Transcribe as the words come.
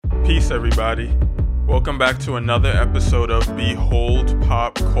Peace, everybody. Welcome back to another episode of Behold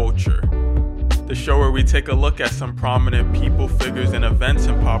Pop Culture, the show where we take a look at some prominent people, figures, and events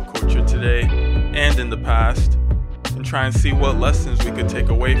in pop culture today and in the past, and try and see what lessons we could take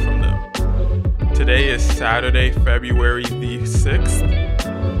away from them. Today is Saturday, February the 6th,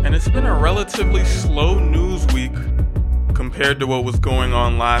 and it's been a relatively slow news week compared to what was going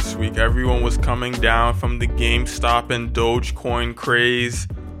on last week. Everyone was coming down from the GameStop and Dogecoin craze.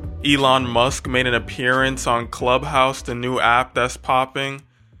 Elon Musk made an appearance on Clubhouse, the new app that's popping.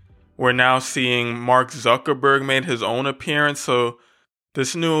 We're now seeing Mark Zuckerberg made his own appearance. So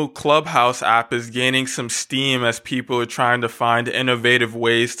this new Clubhouse app is gaining some steam as people are trying to find innovative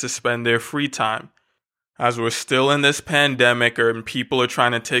ways to spend their free time. As we're still in this pandemic and people are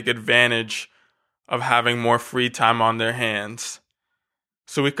trying to take advantage of having more free time on their hands.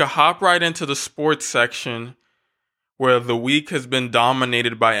 So we could hop right into the sports section, where the week has been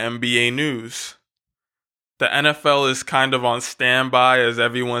dominated by NBA news. The NFL is kind of on standby as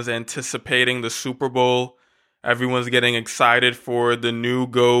everyone's anticipating the Super Bowl. Everyone's getting excited for the new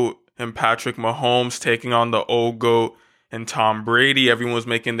GOAT and Patrick Mahomes taking on the old GOAT and Tom Brady. Everyone's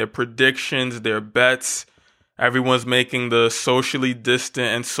making their predictions, their bets. Everyone's making the socially distant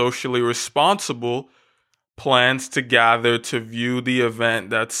and socially responsible plans to gather to view the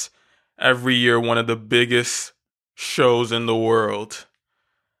event that's every year one of the biggest shows in the world.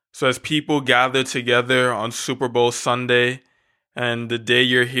 So as people gather together on Super Bowl Sunday, and the day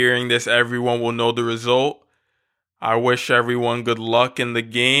you're hearing this, everyone will know the result. I wish everyone good luck in the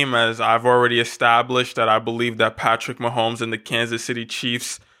game, as I've already established that I believe that Patrick Mahomes and the Kansas City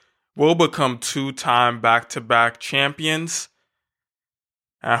Chiefs will become two-time back-to-back champions.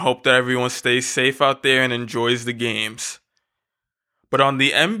 I hope that everyone stays safe out there and enjoys the games. But on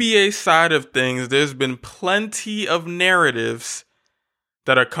the NBA side of things, there's been plenty of narratives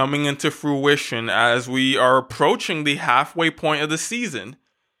that are coming into fruition as we are approaching the halfway point of the season.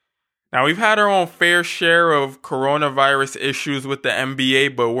 Now, we've had our own fair share of coronavirus issues with the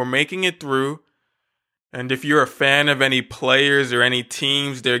NBA, but we're making it through. And if you're a fan of any players or any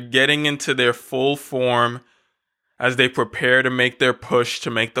teams, they're getting into their full form as they prepare to make their push to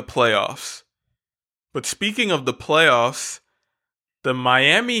make the playoffs. But speaking of the playoffs, the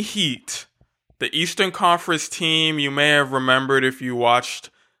Miami Heat, the Eastern Conference team you may have remembered if you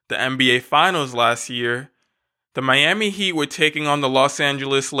watched the NBA Finals last year, the Miami Heat were taking on the Los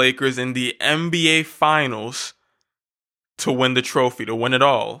Angeles Lakers in the NBA Finals to win the trophy, to win it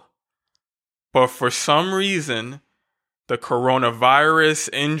all. But for some reason, the coronavirus,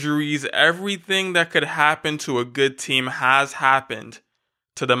 injuries, everything that could happen to a good team has happened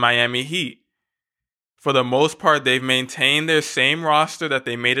to the Miami Heat. For the most part, they've maintained their same roster that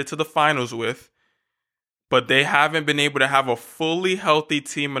they made it to the finals with, but they haven't been able to have a fully healthy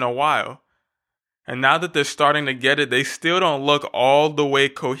team in a while. And now that they're starting to get it, they still don't look all the way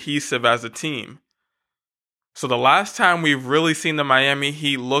cohesive as a team. So the last time we've really seen the Miami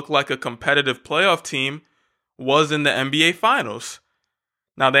Heat look like a competitive playoff team was in the NBA Finals.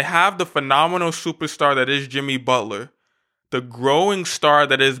 Now they have the phenomenal superstar that is Jimmy Butler, the growing star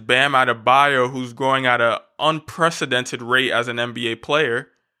that is Bam Adebayo, who's growing at an unprecedented rate as an NBA player.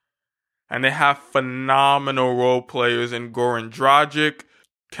 And they have phenomenal role players in Goran Dragic,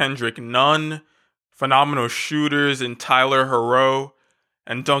 Kendrick Nunn, phenomenal shooters in Tyler Herro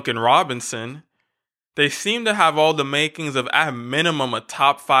and Duncan Robinson. They seem to have all the makings of, at minimum, a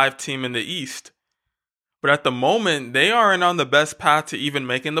top 5 team in the East. But at the moment, they aren't on the best path to even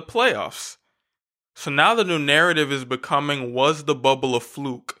making the playoffs. So now the new narrative is becoming, was the bubble a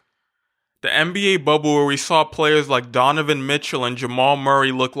fluke? The NBA bubble where we saw players like Donovan Mitchell and Jamal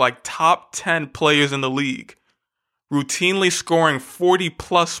Murray look like top 10 players in the league, routinely scoring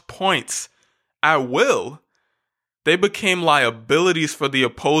 40-plus points at will. They became liabilities for the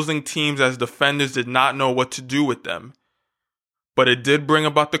opposing teams as defenders did not know what to do with them. But it did bring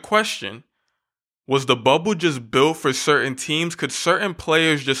about the question, was the bubble just built for certain teams? Could certain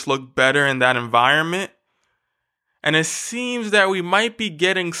players just look better in that environment? And it seems that we might be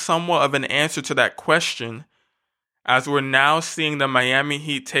getting somewhat of an answer to that question, as we're now seeing the Miami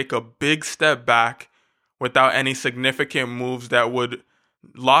Heat take a big step back without any significant moves that would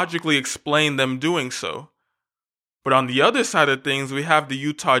logically explain them doing so. But on the other side of things, we have the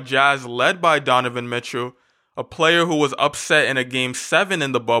Utah Jazz led by Donovan Mitchell, a player who was upset in a Game 7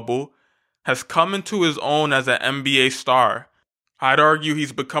 in the bubble, has come into his own as an NBA star. I'd argue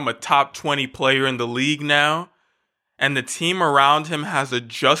he's become a top 20 player in the league now, and the team around him has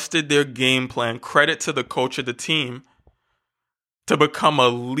adjusted their game plan, credit to the coach of the team, to become a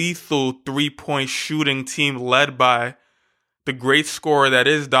lethal three-point shooting team led by the great scorer that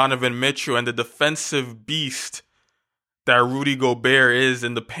is Donovan Mitchell and the defensive beast that Rudy Gobert is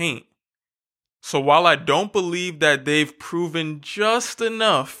in the paint. So while I don't believe that they've proven just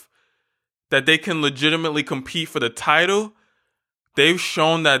enough that they can legitimately compete for the title, they've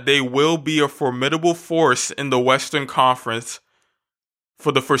shown that they will be a formidable force in the Western Conference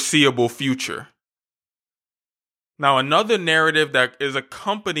for the foreseeable future. Now, another narrative that is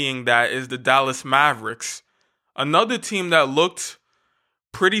accompanying that is the Dallas Mavericks, another team that looked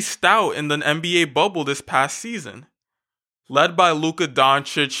pretty stout in the NBA bubble this past season. Led by Luka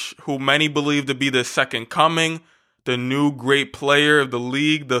Doncic, who many believe to be the second coming, the new great player of the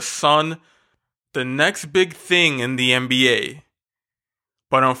league, the son, the next big thing in the NBA.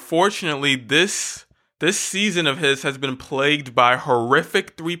 But unfortunately, this season of his has been plagued by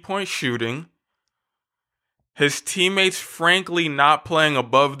horrific three-point shooting, his teammates frankly not playing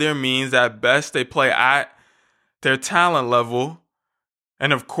above their means. At best, they play at their talent level.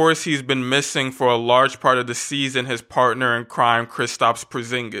 And of course, he's been missing for a large part of the season his partner in crime, Kristaps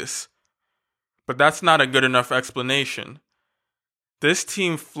Porzingis. But that's not a good enough explanation. This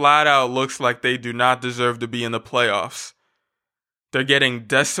team flat out looks like they do not deserve to be in the playoffs. They're getting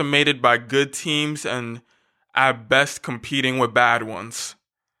decimated by good teams and at best competing with bad ones.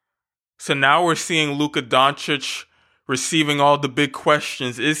 So now we're seeing Luka Doncic receiving all the big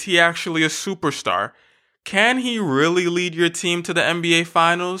questions. Is he actually a superstar? Can he really lead your team to the NBA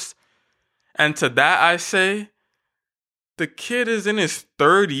Finals? And to that I say, the kid is in his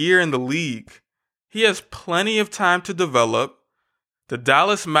third year in the league. He has plenty of time to develop. The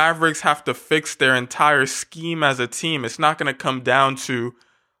Dallas Mavericks have to fix their entire scheme as a team. It's not going to come down to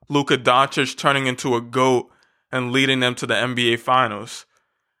Luka Doncic turning into a GOAT and leading them to the NBA Finals.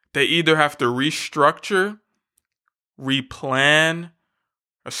 They either have to restructure, replan,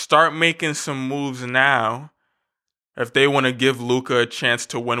 or start making some moves now if they want to give Luka a chance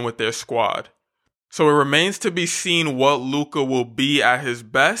to win with their squad. So it remains to be seen what Luka will be at his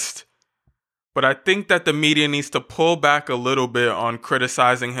best, but I think that the media needs to pull back a little bit on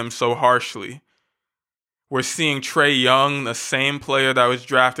criticizing him so harshly. We're seeing Trae Young, the same player that was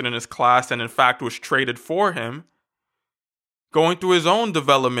drafted in his class and in fact was traded for him, going through his own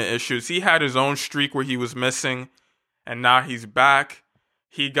development issues. He had his own streak where he was missing, and now he's back.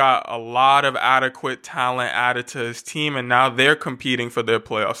 He got a lot of adequate talent added to his team, and now they're competing for their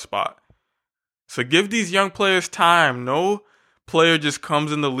playoff spot. So give these young players time. No player just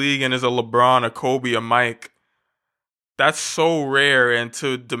comes in the league and is a LeBron, a Kobe, a Mike. That's so rare, and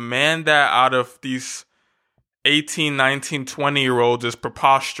to demand that out of these 18, 19, 20-year-olds is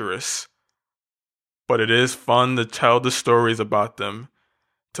preposterous. But it is fun to tell the stories about them,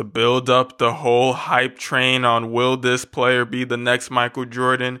 to build up the whole hype train on will this player be the next Michael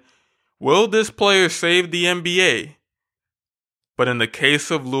Jordan? Will this player save the NBA? But in the case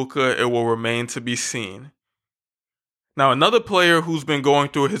of Luka, it will remain to be seen. Now, another player who's been going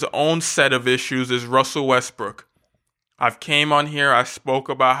through his own set of issues is Russell Westbrook. I've came on here, I spoke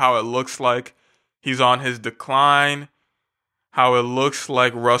about how it looks like he's on his decline, how it looks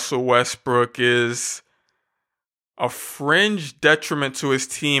like Russell Westbrook is a fringe detriment to his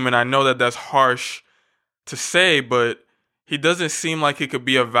team, and I know that that's harsh to say, but he doesn't seem like he could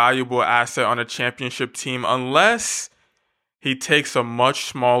be a valuable asset on a championship team unless he takes a much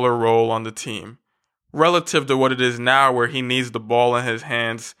smaller role on the team, relative to what it is now where he needs the ball in his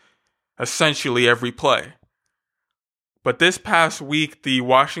hands essentially every play. But this past week, the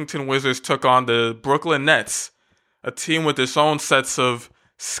Washington Wizards took on the Brooklyn Nets, a team with its own sets of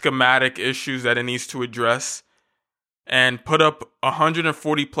schematic issues that it needs to address, and put up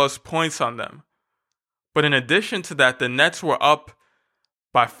 140 plus points on them. But in addition to that, the Nets were up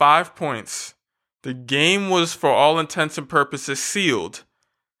by 5 points. The game was, for all intents and purposes, sealed.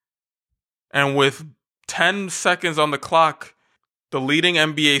 And with 10 seconds on the clock, the leading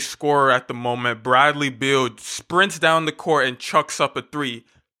NBA scorer at the moment, Bradley Beal, sprints down the court and chucks up a three.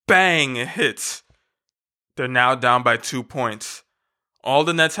 Bang! It hits. They're now down by 2 points. All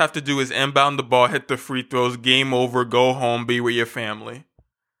the Nets have to do is inbound the ball, hit the free throws, game over, go home, be with your family.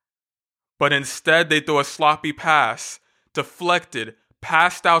 But instead, they throw a sloppy pass, deflected,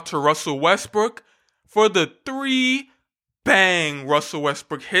 passed out to Russell Westbrook for the three. Bang! Russell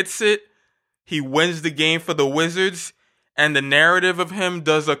Westbrook hits it. He wins the game for the Wizards, and the narrative of him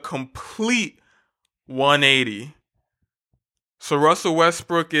does a complete 180. So Russell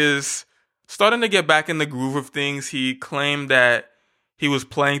Westbrook is starting to get back in the groove of things. He claimed that he was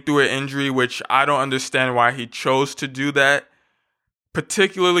playing through an injury, which I don't understand why he chose to do that,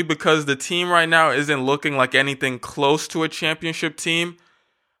 particularly because the team right now isn't looking like anything close to a championship team.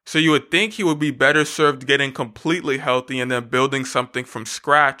 So you would think he would be better served getting completely healthy and then building something from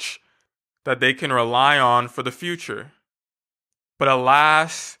scratch that they can rely on for the future. But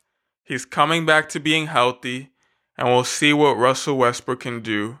alas, he's coming back to being healthy, and we'll see what Russell Westbrook can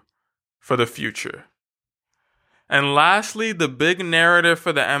do for the future. And lastly, the big narrative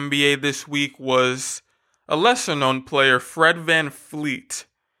for the NBA this week was a lesser-known player, Fred VanVleet,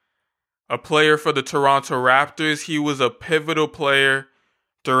 a player for the Toronto Raptors. He was a pivotal player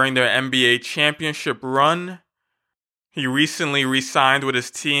during their NBA championship run. He recently re-signed with his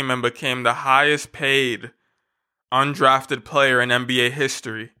team and became the highest paid undrafted player in NBA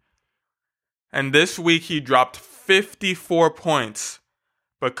history. And this week he dropped 54 points,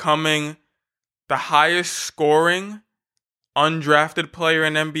 becoming the highest scoring undrafted player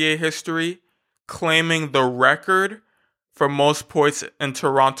in NBA history, claiming the record for most points in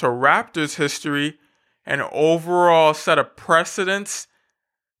Toronto Raptors history, and overall set a precedence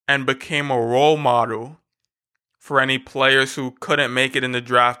and became a role model for any players who couldn't make it in the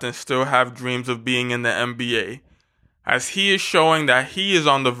draft and still have dreams of being in the NBA, as he is showing that he is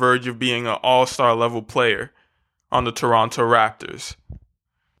on the verge of being an all-star level player on the Toronto Raptors.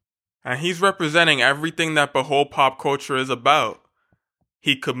 And he's representing everything that Behold Pop Culture is about.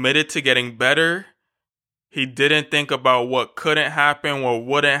 He committed to getting better. He didn't think about what couldn't happen, what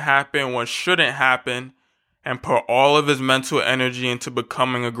wouldn't happen, what shouldn't happen, and put all of his mental energy into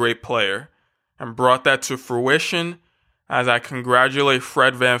becoming a great player, and brought that to fruition, as I congratulate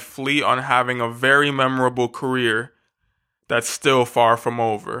Fred VanVleet on having a very memorable career that's still far from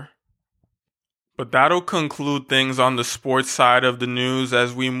over. But that'll conclude things on the sports side of the news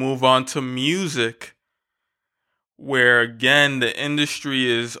as we move on to music, where again the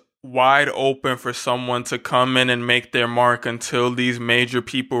industry is wide open for someone to come in and make their mark until these major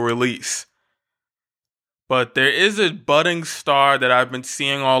people release. But there is a budding star that I've been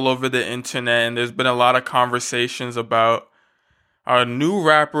seeing all over the internet, and there's been a lot of conversations about a new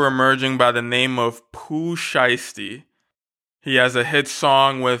rapper emerging by the name of Pooh Shiesty. He has a hit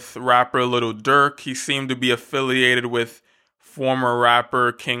song with rapper Lil Durk. He seemed to be affiliated with former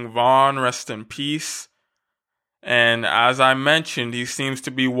rapper King Von, rest in peace. And as I mentioned, he seems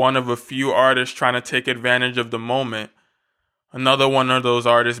to be one of a few artists trying to take advantage of the moment. Another one of those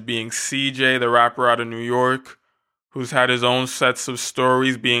artists being CJ, the rapper out of New York, who's had his own sets of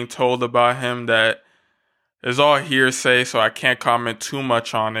stories being told about him that is all hearsay, so I can't comment too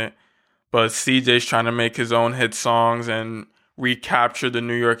much on it. But CJ's trying to make his own hit songs and recapture the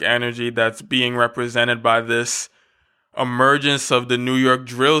New York energy that's being represented by this emergence of the New York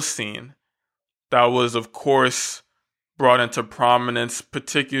drill scene that was, of course, brought into prominence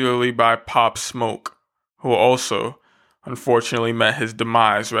particularly by Pop Smoke, who also unfortunately met his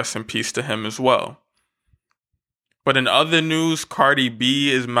demise. Rest in peace to him as well. But in other news, Cardi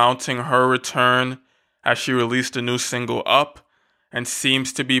B is mounting her return as she released a new single, Up, and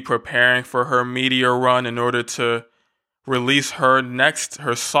seems to be preparing for her media run in order to release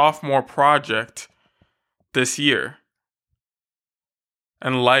her sophomore project this year.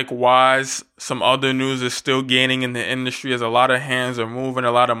 And likewise, some other news is still gaining in the industry as a lot of hands are moving,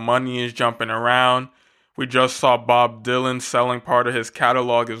 a lot of money is jumping around. We just saw Bob Dylan selling part of his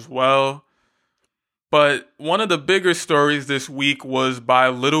catalog as well. But one of the bigger stories this week was by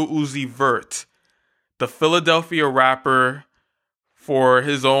Lil Uzi Vert, the Philadelphia rapper, for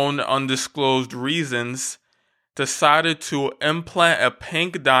his own undisclosed reasons, decided to implant a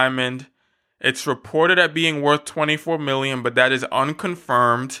pink diamond. It's reported at being worth $24 million, but that is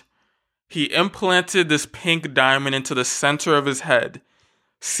unconfirmed. He implanted this pink diamond into the center of his head,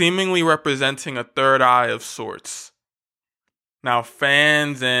 seemingly representing a third eye of sorts. Now,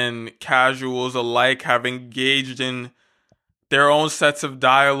 fans and casuals alike have engaged in their own sets of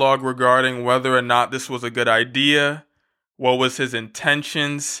dialogue regarding whether or not this was a good idea. What was his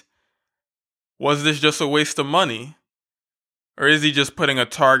intentions? Was this just a waste of money? Or is he just putting a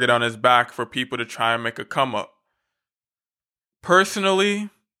target on his back for people to try and make a come up? Personally,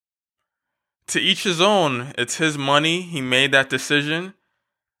 to each his own. It's his money. He made that decision.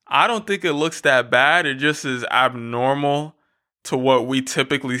 I don't think it looks that bad. It just is abnormal to what we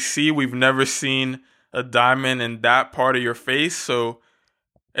typically see. We've never seen a diamond in that part of your face. So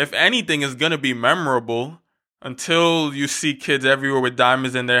if anything is going to be memorable, until you see kids everywhere with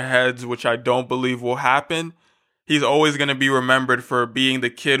diamonds in their heads, which I don't believe will happen, he's always going to be remembered for being the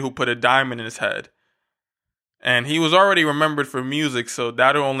kid who put a diamond in his head. And he was already remembered for music, so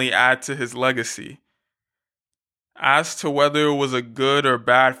that'll only add to his legacy. As to whether it was a good or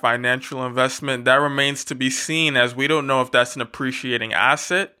bad financial investment, that remains to be seen, as we don't know if that's an appreciating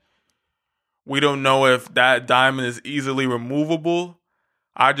asset. We don't know if that diamond is easily removable.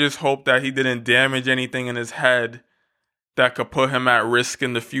 I just hope that he didn't damage anything in his head that could put him at risk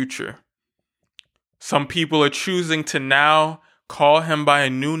in the future. Some people are choosing to now call him by a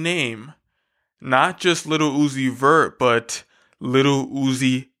new name. Not just Lil Uzi Vert, but Lil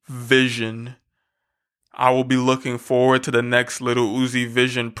Uzi Vision. I will be looking forward to the next Lil Uzi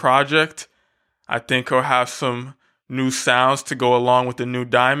Vision project. I think he'll have some new sounds to go along with the new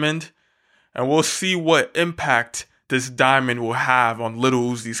diamond. And we'll see what impact this diamond will have on Lil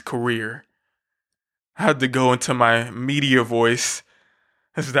Uzi's career. I had to go into my media voice,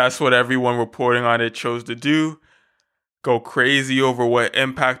 as that's what everyone reporting on it chose to do. Go crazy over what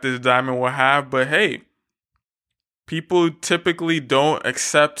impact this diamond will have. But hey, people typically don't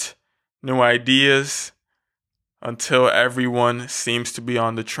accept new ideas until everyone seems to be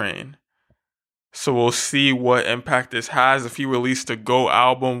on the train. So we'll see what impact this has. If he released a Go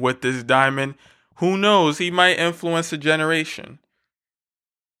album with this diamond, who knows? He might influence a generation.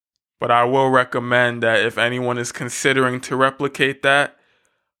 But I will recommend that if anyone is considering to replicate that,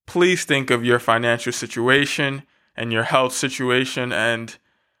 please think of your financial situation and your health situation and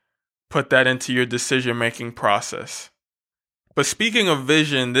put that into your decision-making process. But speaking of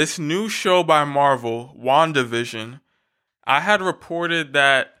vision, this new show by Marvel, WandaVision, I had reported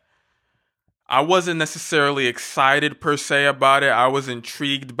that I wasn't necessarily excited per se about it. I was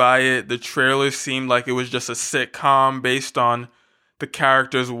intrigued by it. The trailer seemed like it was just a sitcom based on the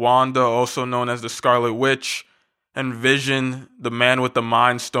characters Wanda, also known as the Scarlet Witch, and Vision, the man with the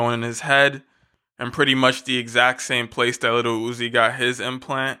Mind Stone in his head, and pretty much the exact same place that Lil Uzi got his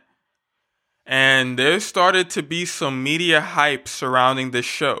implant. And there started to be some media hype surrounding this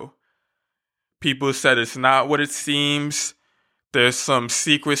show. People said it's not what it seems. There's some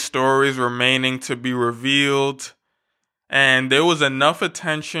secret stories remaining to be revealed. And there was enough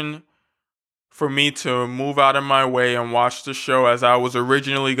attention for me to move out of my way and watch the show, as I was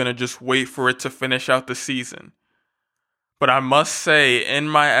originally going to just wait for it to finish out the season. But I must say, in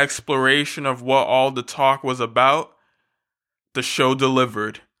my exploration of what all the talk was about, the show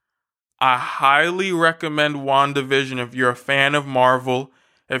delivered. I highly recommend WandaVision if you're a fan of Marvel,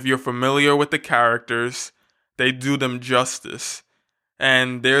 if you're familiar with the characters. They do them justice.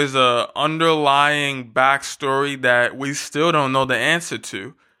 And there's a underlying backstory that we still don't know the answer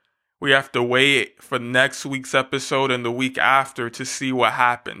to. We have to wait for next week's episode and the week after to see what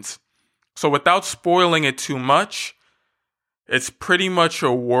happens. So without spoiling it too much, it's pretty much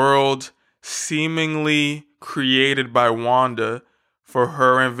a world seemingly created by Wanda for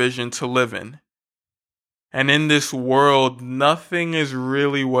her and Vision to live in. And in this world, nothing is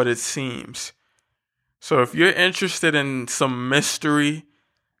really what it seems. So if you're interested in some mystery,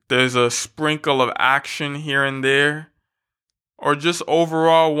 there's a sprinkle of action here and there, or just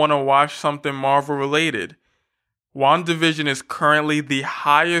overall want to watch something Marvel related, WandaVision is currently the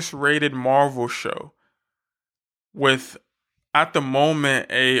highest rated Marvel show, with at the moment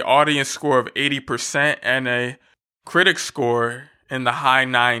a audience score of 80% and a critic score in the high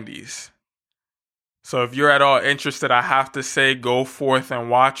 90s. So if you're at all interested, I have to say go forth and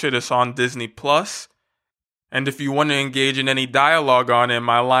watch it. It's on Disney Plus. And if you want to engage in any dialogue on it,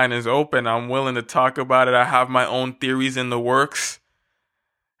 my line is open. I'm willing to talk about it. I have my own theories in the works.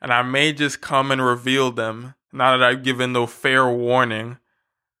 And I may just come and reveal them now that I've given no fair warning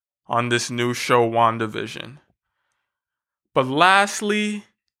on this new show, WandaVision. But lastly,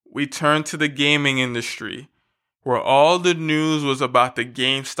 we turn to the gaming industry, where all the news was about the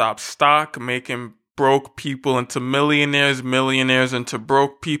GameStop stock making broke people into millionaires, millionaires into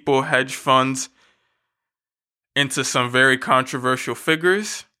broke people, hedge funds, into some very controversial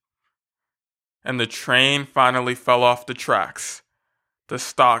figures. And the train finally fell off the tracks. The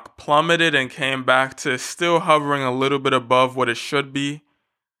stock plummeted and came back to still hovering a little bit above what it should be.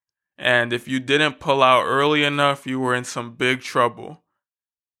 And if you didn't pull out early enough, you were in some big trouble.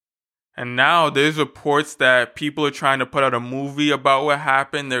 And now there's reports that people are trying to put out a movie about what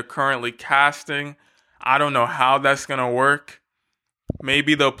happened. They're currently casting. I don't know how that's going to work.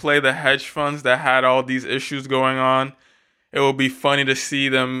 Maybe they'll play the hedge funds that had all these issues going on. It will be funny to see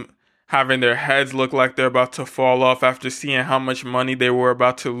them having their heads look like they're about to fall off after seeing how much money they were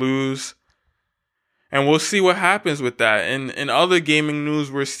about to lose. And we'll see what happens with that. In other gaming news,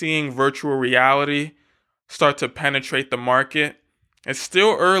 we're seeing virtual reality start to penetrate the market. It's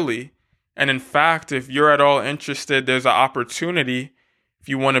still early. And in fact, if you're at all interested, there's an opportunity. If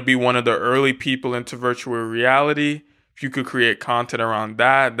you want to be one of the early people into virtual reality, if you could create content around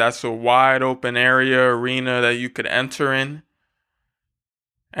that, that's a wide open arena that you could enter in.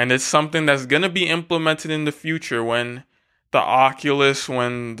 And it's something that's going to be implemented in the future when the Oculus,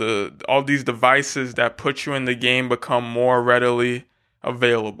 when all these devices that put you in the game become more readily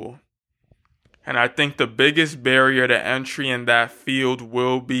available. And I think the biggest barrier to entry in that field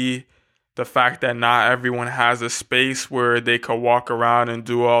will be the fact that not everyone has a space where they could walk around and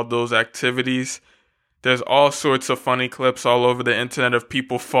do all those activities. There's all sorts of funny clips all over the internet of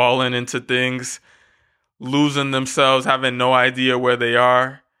people falling into things, losing themselves, having no idea where they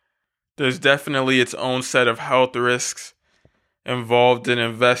are. There's definitely its own set of health risks involved in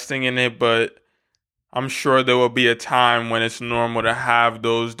investing in it, but I'm sure there will be a time when it's normal to have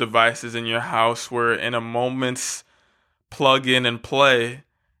those devices in your house where in a moment's plug in and play,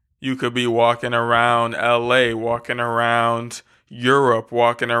 you could be walking around LA, walking around Europe,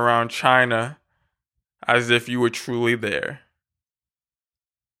 walking around China, as if you were truly there.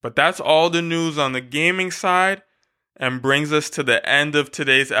 But that's all the news on the gaming side and brings us to the end of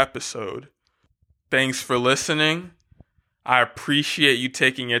today's episode. Thanks for listening. I appreciate you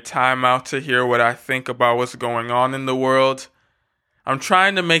taking your time out to hear what I think about what's going on in the world. I'm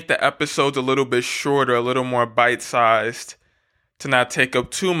trying to make the episodes a little bit shorter, a little more bite-sized, to not take up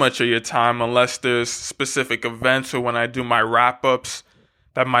too much of your time unless there's specific events or when I do my wrap-ups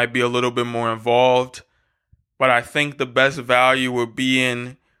that might be a little bit more involved. But I think the best value would be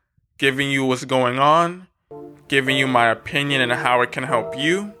in giving you what's going on, giving you my opinion and how it can help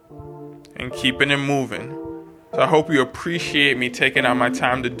you, and keeping it moving. So I hope you appreciate me taking out my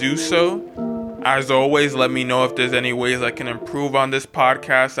time to do so. As always, let me know if there's any ways I can improve on this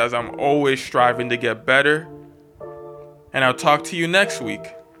podcast, as I'm always striving to get better. And I'll talk to you next week.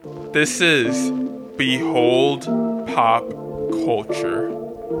 This is Behold Pop Culture.